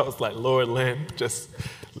also I was like, Lord, Lynn, just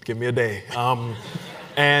give me a day.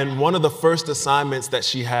 And one of the first assignments that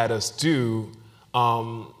she had us do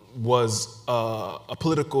was a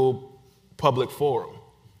political public forum,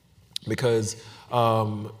 because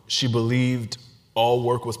she believed all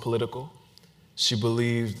work was political. She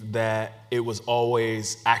believed that it was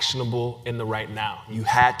always actionable in the right now. You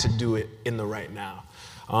had to do it in the right now,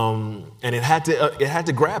 and it had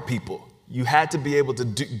to grab people. You had to be able to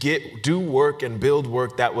do work and build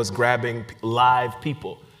work that was grabbing live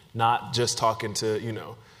people, not just talking to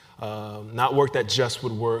not work that just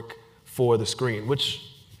would work for the screen, which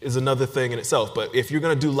is another thing in itself. But if you're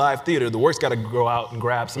going to do live theater, the work's got to go out and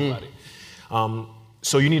grab somebody.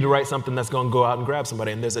 So you need to write something that's going to go out and grab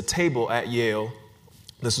somebody. And there's a table at Yale,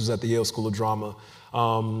 this was at the Yale School of Drama,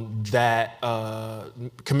 that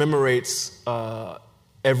commemorates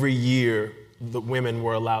every year the women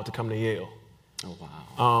were allowed to come to Yale. Oh,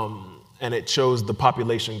 wow. And it shows the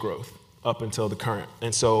population growth up until the current.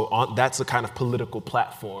 And so that's a kind of political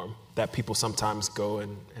platform that people sometimes go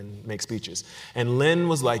and make speeches. And Lynn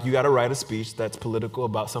was like, you got to write a speech that's political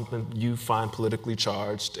about something you find politically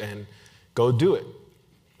charged and go do it.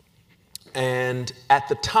 And at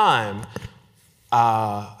the time,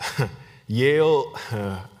 Yale,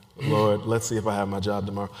 Lord, let's see if I have my job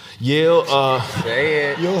tomorrow. Yale,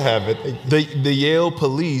 say it. You'll have it. The Yale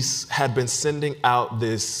police had been sending out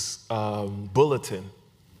this bulletin,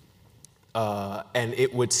 and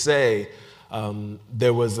it would say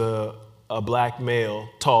there was a black male,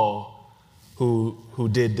 tall, who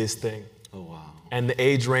did this thing. Oh, wow. And the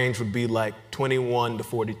age range would be like 21 to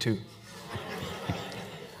 42.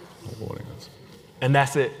 And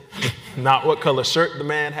that's it. Not what color shirt the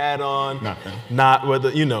man had on. Nothing. Not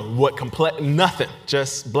whether, what nothing.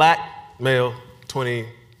 Just black male, 20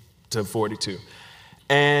 to 42.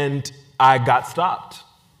 And I got stopped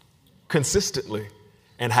consistently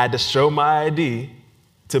and had to show my ID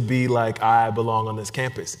to be like, I belong on this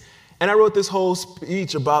campus. And I wrote this whole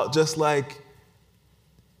speech about just like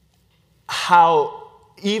how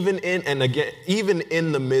even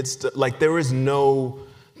in the midst of, like, there is no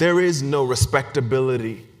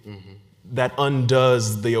respectability that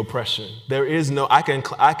undoes the oppression. There is no, I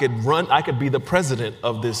could be the president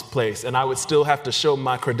of this place and I would still have to show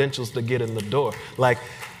my credentials to get in the door. Like,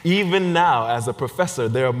 even now as a professor,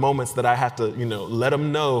 there are moments that I have to, let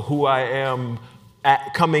them know who I am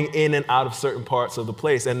coming in and out of certain parts of the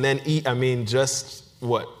place. And then, just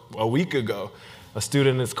a week ago, a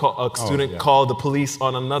student called the police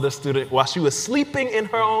on another student while she was sleeping in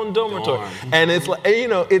her own dormitory. And it's like,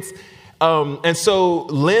 and so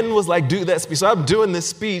Lynn was like, do that speech. So I'm doing this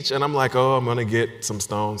speech and I'm like, I'm gonna get some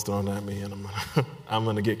stones thrown at me and I'm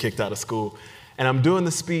gonna get kicked out of school. And I'm doing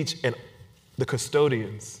the speech and the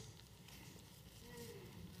custodians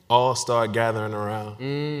all start gathering around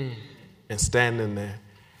and standing there.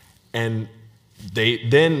 And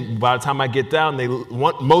then by the time I get down,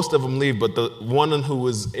 most of them leave, but the one who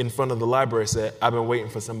was in front of the library said, I've been waiting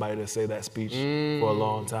for somebody to say that speech for a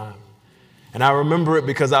long time. And I remember it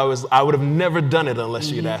because I would have never done it unless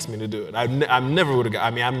she had asked me to do it. I never would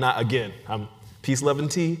have I'm peace, love, and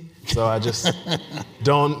tea, so I just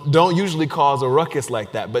don't usually cause a ruckus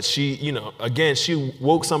like that. But she, she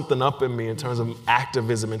woke something up in me in terms of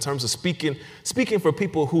activism, in terms of speaking for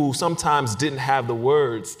people who sometimes didn't have the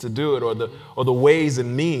words to do it or the ways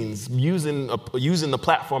and means, using the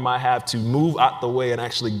platform I have to move out the way and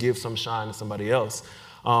actually give some shine to somebody else.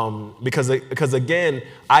 Because again,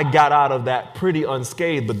 I got out of that pretty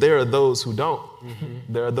unscathed, but there are those who don't.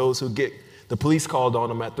 There are those who get the police called on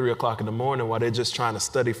them at 3:00 in the morning while they're just trying to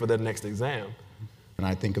study for their next exam. And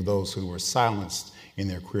I think of those who were silenced in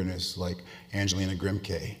their queerness, like Angelina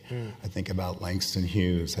Grimke. I think about Langston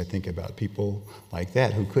Hughes. I think about people like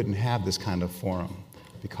that who couldn't have this kind of forum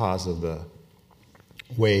because of the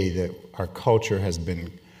way that our culture has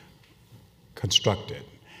been constructed.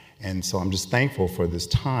 And so I'm just thankful for this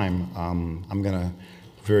time. I'm going to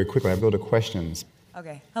very quickly, I go to questions.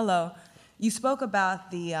 Okay, hello. You spoke about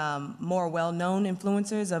the more well-known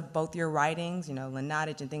influencers of both your writings, Lynn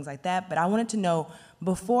Nottage and things like that, but I wanted to know,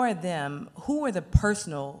 before them, who were the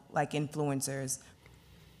personal, influencers?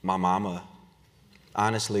 My mama.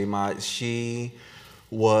 Honestly, she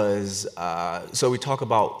was, so we talk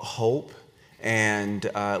about hope, and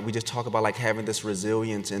we just talk about having this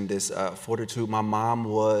resilience and this fortitude. My mom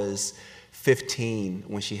was 15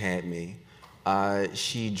 when she had me.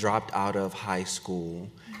 She dropped out of high school,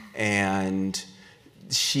 and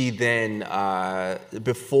she then,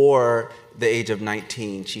 before the age of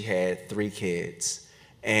 19, she had 3 kids.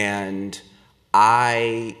 And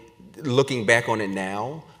looking back on it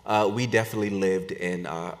now, we definitely lived in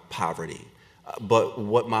poverty. But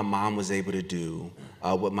what my mom was able to do,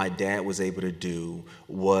 what my dad was able to do,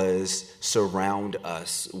 was surround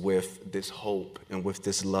us with this hope and with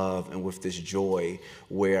this love and with this joy,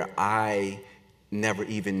 where I never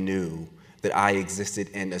even knew that I existed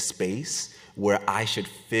in a space where I should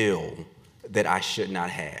feel that I should not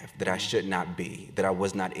have, that I should not be, that I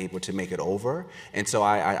was not able to make it over. And so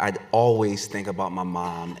I always think about my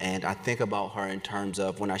mom, and I think about her in terms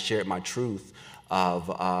of when I shared my truth of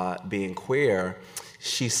being queer.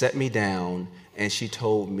 She set me down and she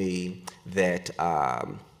told me that,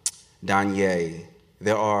 Donja,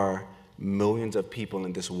 there are millions of people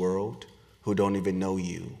in this world who don't even know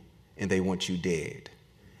you, and they want you dead.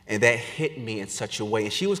 And that hit me in such a way.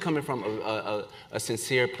 And she was coming from a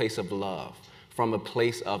sincere place of love, from a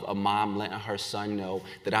place of a mom letting her son know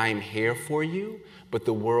that I am here for you, but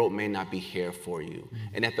the world may not be here for you.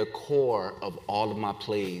 And at the core of all of my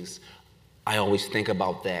plays, I always think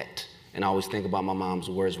about that. And I always think about my mom's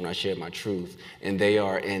words when I share my truth. And they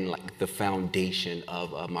are in the foundation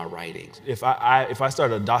of my writings. If I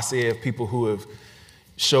start a dossier of people who have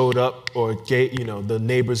showed up, or gave, the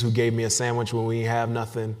neighbors who gave me a sandwich when we didn't have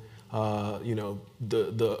nothing,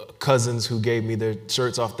 the cousins who gave me their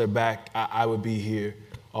shirts off their back, I would be here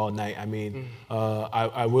all night.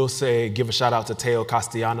 I will say, give a shout out to Teo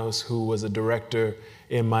Castellanos, who was a director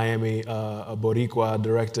in Miami, a Boricua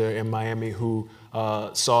director in Miami, who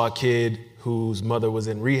saw a kid whose mother was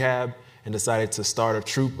in rehab and decided to start a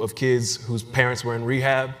troupe of kids whose parents were in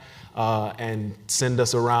rehab. And send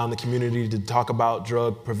us around the community to talk about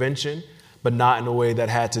drug prevention, but not in a way that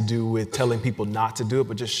had to do with telling people not to do it,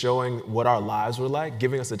 but just showing what our lives were like,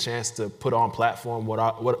 giving us a chance to put on platform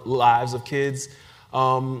what lives of kids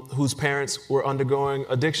whose parents were undergoing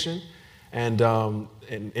addiction, and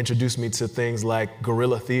introduced me to things like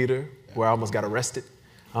guerrilla theater, where I almost got arrested.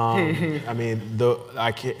 I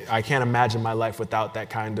can't imagine my life without that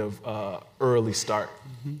kind of early start.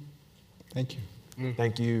 Thank you.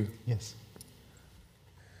 Thank you. Yes.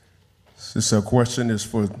 This question is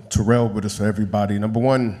for Tarell, but it's for everybody. Number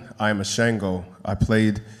one, I am a Shango. I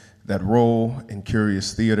played that role in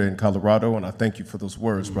Curious Theater in Colorado, and I thank you for those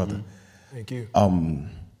words, brother. Thank you.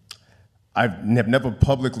 I've never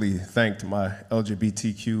publicly thanked my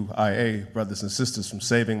LGBTQIA brothers and sisters from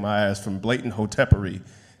saving my ass from blatant hotepery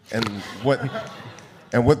and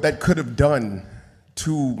what that could have done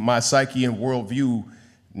to my psyche and worldview.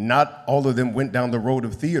 Not all of them went down the road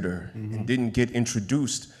of theater and didn't get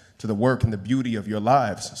introduced to the work and the beauty of your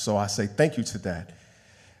lives. So I say thank you to that.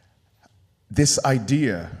 This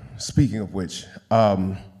idea, speaking of which,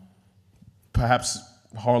 perhaps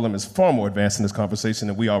Harlem is far more advanced in this conversation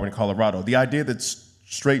than we are in Colorado. The idea that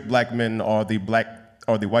straight black men are the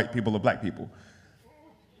white people of black people.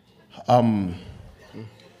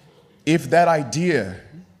 If that idea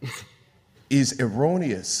is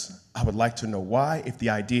erroneous, I would like to know why. If the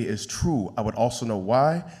idea is true, I would also know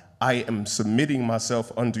why. I am submitting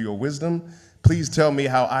myself under your wisdom. Please tell me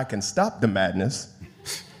how I can stop the madness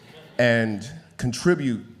and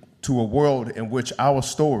contribute to a world in which our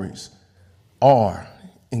stories are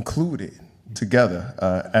included together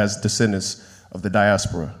as descendants of the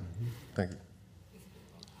diaspora. Thank you.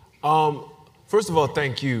 First of all,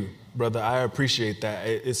 thank you, brother. I appreciate that.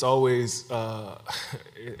 It's always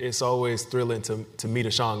thrilling to meet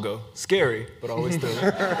a Shango. Scary, but always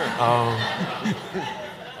thrilling.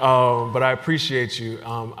 But I appreciate you.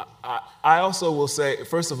 I also will say,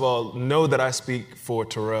 first of all, know that I speak for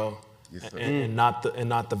Tarell, yes, and not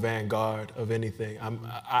the vanguard of anything.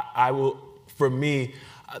 I will. For me,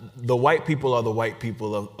 the white people are the white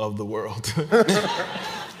people of the world.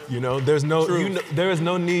 There is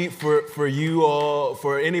no need for you all,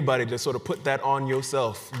 for anybody to sort of put that on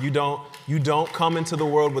yourself. You don't come into the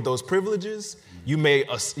world with those privileges. You may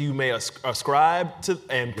ascribe to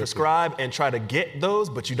and prescribe and try to get those,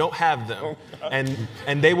 but you don't have them.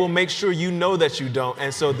 And they will make sure you know that you don't.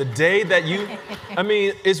 And so the day that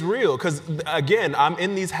it's real, because again, I'm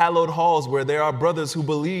in these hallowed halls where there are brothers who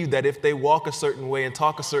believe that if they walk a certain way and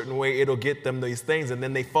talk a certain way, it'll get them these things, and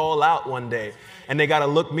then they fall out one day. And they gotta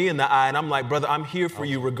look me in the eye, and I'm like, brother, I'm here for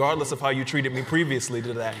you regardless of how you treated me previously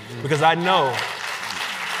to that. Because I know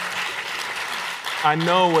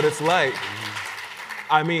what it's like.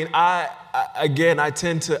 I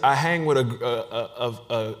hang with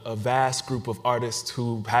a vast group of artists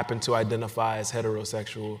who happen to identify as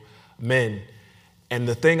heterosexual men. And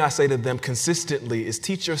the thing I say to them consistently is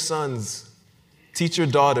teach your sons, teach your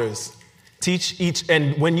daughters, teach each,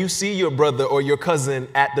 and when you see your brother or your cousin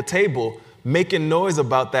at the table making noise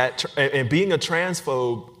about that and being a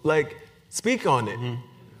transphobe, speak on it. Mm-hmm.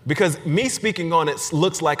 Because me speaking on it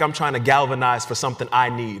looks like I'm trying to galvanize for something I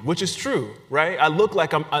need, which is true, right? I look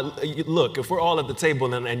like look, if we're all at the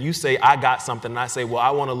table and you say I got something and I say, well, I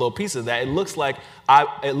want a little piece of that, it looks like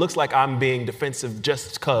I'm being defensive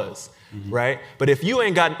just cause, mm-hmm. right? But if you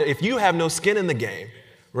have no skin in the game,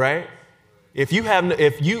 right? If you have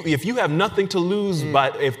nothing to lose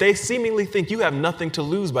if they seemingly think you have nothing to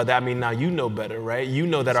lose by that, now you know better, right? You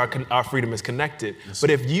know that our freedom is connected. Yes. But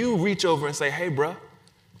if you reach over and say, hey, bruh,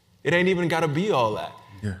 it ain't even got to be all that.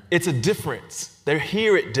 Yeah. It's a difference. They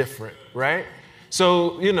hear it different, right?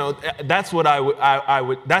 So, that's what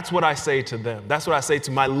that's what I say to them. That's what I say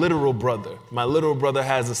to my literal brother. My literal brother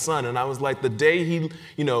has a son, and I was like, the day he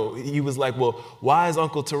was like, well, why is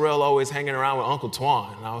Uncle Tarell always hanging around with Uncle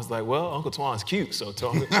Twan? And I was like, well, Uncle Twan's cute, so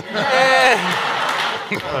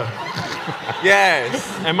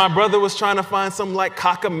yes. And my brother was trying to find some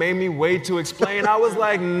cockamamie way to explain. I was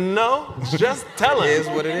like, no, just tell him. It is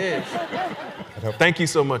what it is. Thank you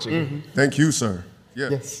so much again. Mm-hmm. Thank you, sir. Yeah.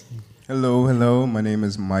 Yes. Hello. My name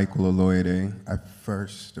is Michael Oloyede. I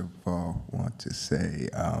first of all want to say,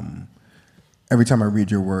 every time I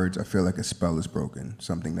read your words, I feel like a spell is broken.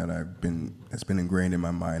 Something that's been ingrained in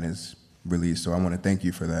my mind is released. So I want to thank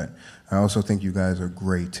you for that. I also think you guys are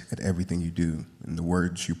great at everything you do and the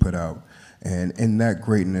words you put out. And in that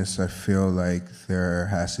greatness, I feel like there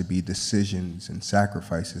has to be decisions and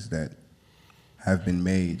sacrifices that have been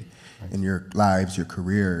made in your lives, your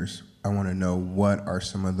careers. I want to know what are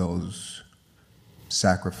some of those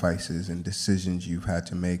sacrifices and decisions you've had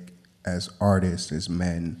to make as artists, as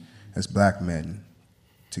men, as black men,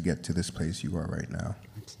 to get to this place you are right now.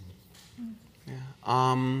 Yeah.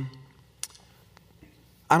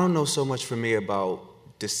 I don't know so much for me about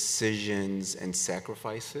decisions and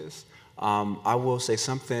sacrifices. I will say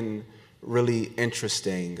something really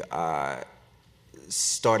interesting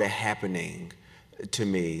started happening to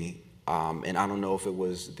me. And I don't know if it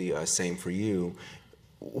was the same for you,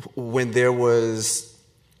 when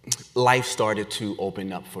life started to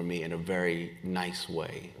open up for me in a very nice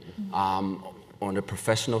way. on the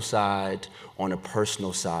professional side, on a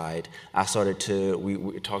personal side, I started to, we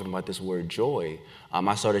were talking about this word joy.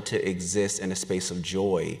 I started to exist in a space of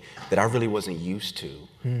joy that I really wasn't used to.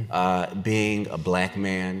 Being a black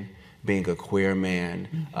man, being a queer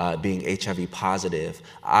man, being HIV positive,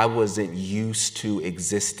 I wasn't used to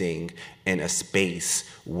existing in a space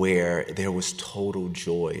where there was total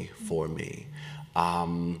joy for me.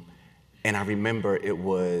 And I remember it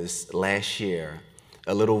was last year,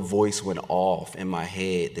 a little voice went off in my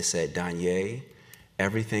head that said, Donja,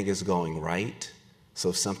 everything is going right,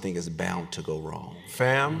 so something is bound to go wrong.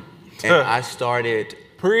 Fam. And I started,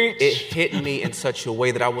 Preach. It hit me in such a way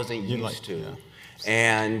that I wasn't used to. Yeah.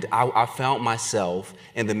 And I found myself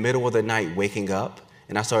in the middle of the night waking up,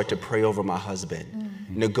 and I started to pray over my husband,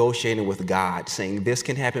 negotiating with God, saying, this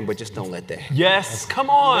can happen, but just don't let that happen. Yes, come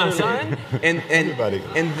on, son. And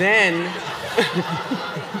then,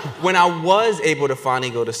 when I was able to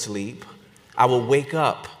finally go to sleep, I would wake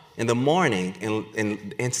up in the morning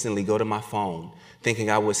and instantly go to my phone,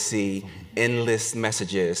 thinking I would see endless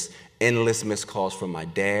messages, endless missed calls from my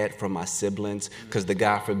dad, from my siblings, because the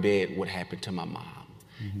God forbid what happened to my mom.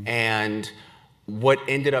 And what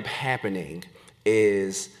ended up happening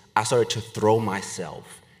is I started to throw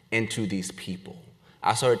myself into these people.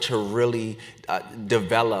 I started to really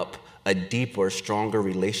develop a deeper, stronger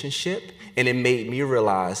relationship, and it made me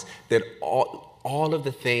realize that all of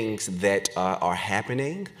the things that are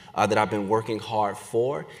happening, that I've been working hard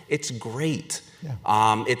for, it's great.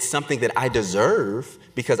 Yeah. It's something that I deserve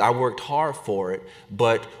because I worked hard for it,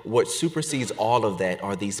 but what supersedes all of that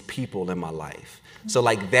are these people in my life. So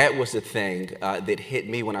like that was the thing that hit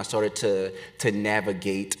me when I started to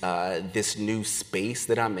navigate this new space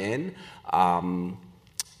that I'm in.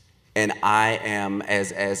 And I am,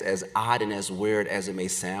 as odd and as weird as it may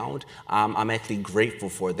sound, I'm actually grateful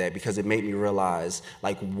for that because it made me realize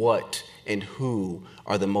like what and who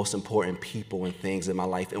are the most important people and things in my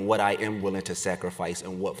life and what I am willing to sacrifice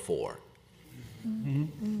and what for.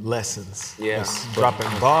 Lessons. Yes.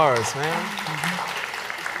 Dropping bars, man.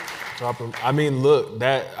 I mean, look,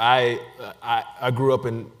 that I grew up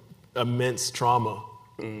in immense trauma,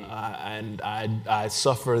 and I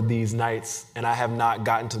suffer these nights, and I have not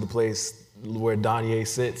gotten to the place where Donja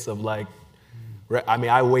sits of like, I mean,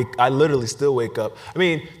 I literally still wake up. I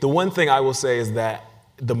mean, the one thing I will say is that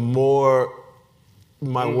the more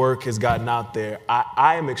my work has gotten out there,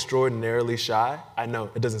 I am extraordinarily shy. I know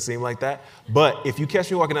it doesn't seem like that, but if you catch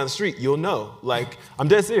me walking down the street, you'll know. Like, I'm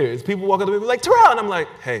dead serious. People walk up to me like, Tarell, and I'm like,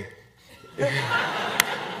 hey.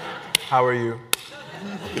 How are you?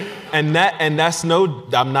 And that's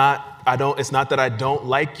it's not that I don't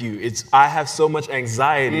like you. I have so much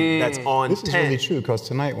anxiety that's on 10. This is really true because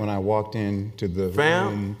tonight when I walked into the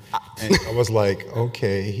room, and I was like,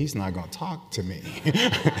 okay, he's not going to talk to me.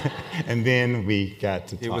 And then we got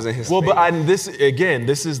to talk. It was in his well, space. But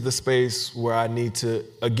this is the space where I need to,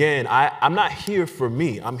 again, I'm not here for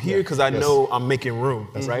me. I'm here because I know I'm making room,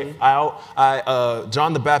 right?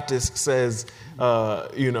 John the Baptist says,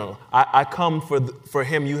 I come for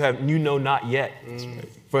him you know not yet.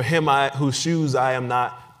 For him whose shoes I am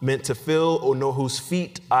not meant to fill or know whose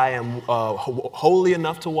feet I am holy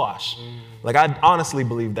enough to wash. Like I honestly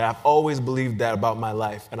believe that. I've always believed that about my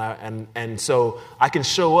life, and so I can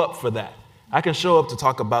show up for that. I can show up to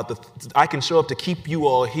talk about I can show up to keep you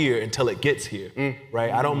all here until it gets here,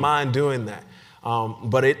 right? I don't mind doing that.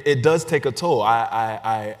 But it does take a toll.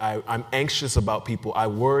 I'm anxious about people. I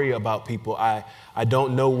worry about people. I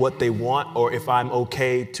don't know what they want or if I'm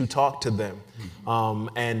okay to talk to them.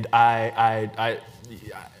 And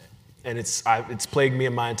it's plagued me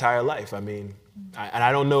in my entire life. I mean, and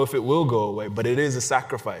I don't know if it will go away, but it is a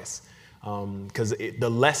sacrifice. Because the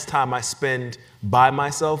less time I spend by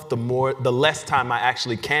myself, the less time I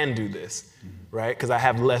actually can do this, right? Because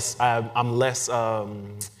I'm less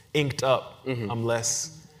inked up. I'm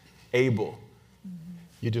less able.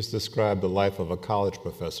 You just described the life of a college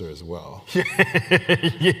professor as well.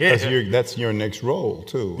 Yeah. That's your next role,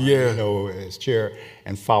 too. Yeah. As chair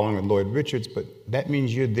and following with Lloyd Richards, but that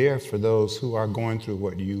means you're there for those who are going through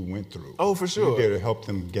what you went through. Oh, for sure. You're there to help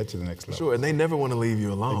them get to the next level. Sure, and they never want to leave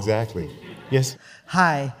you alone. Exactly. Yes?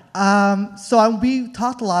 Hi. We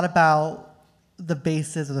talked a lot about the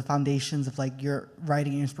basis or the foundations of like your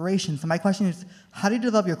writing and inspiration. So my question is, how do you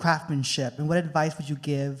develop your craftsmanship, and what advice would you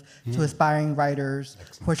give to aspiring writers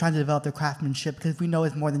who are trying to develop their craftsmanship? Because we know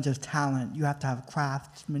it's more than just talent. You have to have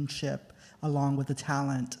craftsmanship along with the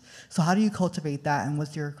talent. So how do you cultivate that, and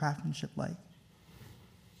what's your craftsmanship like?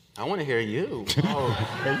 I want to hear you.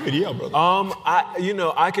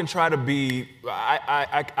 I can try to be.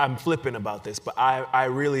 I'm flippant about this, but I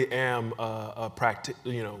really am a practice.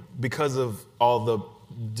 Because of all the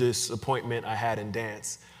disappointment I had in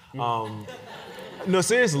dance. No,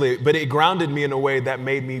 seriously, but it grounded me in a way that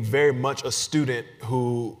made me very much a student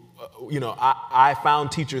who, I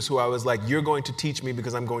found teachers who I was like, you're going to teach me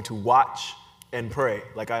because I'm going to watch and pray.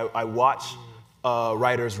 Like I watch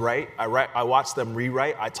writers write. I watch them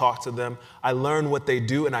rewrite. I talk to them. I learn what they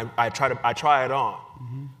do, and I try it on,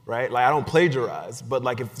 right? Like I don't plagiarize, but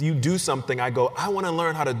like if you do something, I go, I want to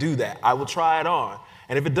learn how to do that. I will try it on,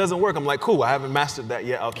 and if it doesn't work, I'm like, cool, I haven't mastered that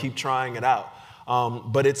yet. I'll keep trying it out.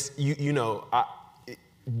 But it's you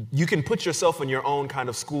can put yourself in your own kind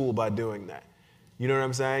of school by doing that. You know what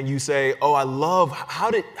I'm saying? You say, oh, I love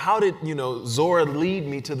how did Zora lead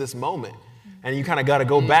me to this moment. And you kind of got to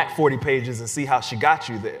go back 40 pages and see how she got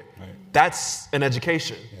you there. Right. That's an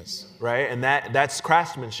education, right? And that's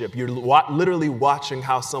craftsmanship. You're literally watching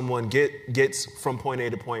how someone gets from point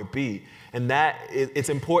A to point B. And it's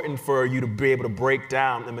important for you to be able to break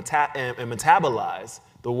down and metabolize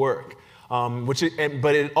the work.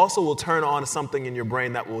 But it also will turn on something in your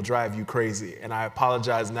brain that will drive you crazy. And I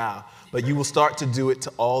apologize now, but you will start to do it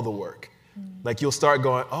to all the work. Like you'll start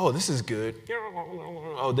going, oh, this is good.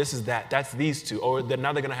 Oh, this is that. That's these two. Oh,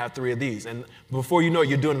 now they're going to have 3 of these. And before you know it,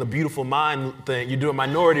 you're doing the Beautiful Mind thing. You're doing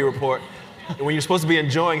Minority Report when you're supposed to be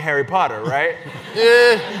enjoying Harry Potter, right?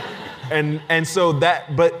 And so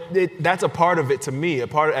that's a part of it to me. A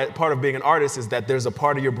part of being an artist is that there's a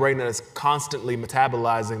part of your brain that is constantly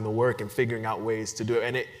metabolizing the work and figuring out ways to do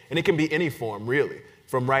it. And it can be any form, really,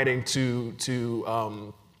 from writing to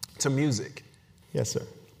music. Yes, sir.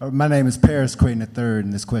 My name is Paris Creighton III,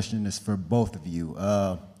 and this question is for both of you.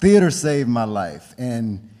 Theater saved my life,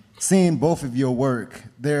 and seeing both of your work,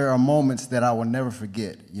 there are moments that I will never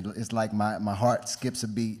forget. It's like my heart skips a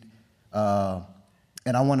beat,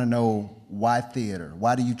 and I want to know why theater?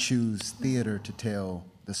 Why do you choose theater to tell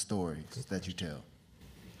the stories that you tell?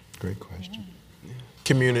 Great question.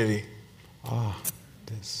 Community.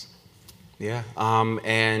 This. Yeah,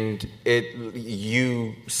 and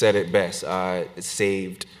you said it best. It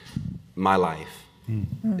saved my life.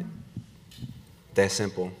 That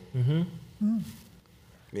simple.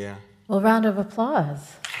 Yeah. Well, round of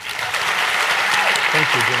applause. Thank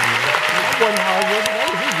you, gentlemen. That wasn't hard, was it? That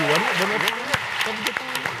was easy, wasn't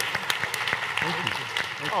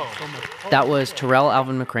it? That was Tarell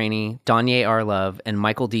Alvin McCraney, Donja R. Love, and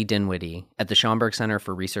Michael D. Dinwiddie at the Schomburg Center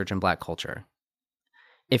for Research in Black Culture.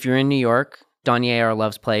 If you're in New York, Donja R.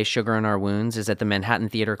 Love's play Sugar in Our Wounds is at the Manhattan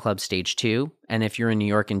Theater Club Stage 2, and if you're in New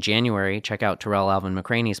York in January, check out Tarell Alvin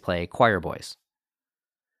McCraney's play Choir Boys.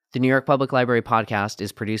 The New York Public Library podcast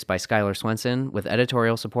is produced by Skylar Swenson with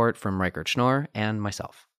editorial support from Reichert Schnorr and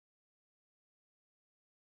myself.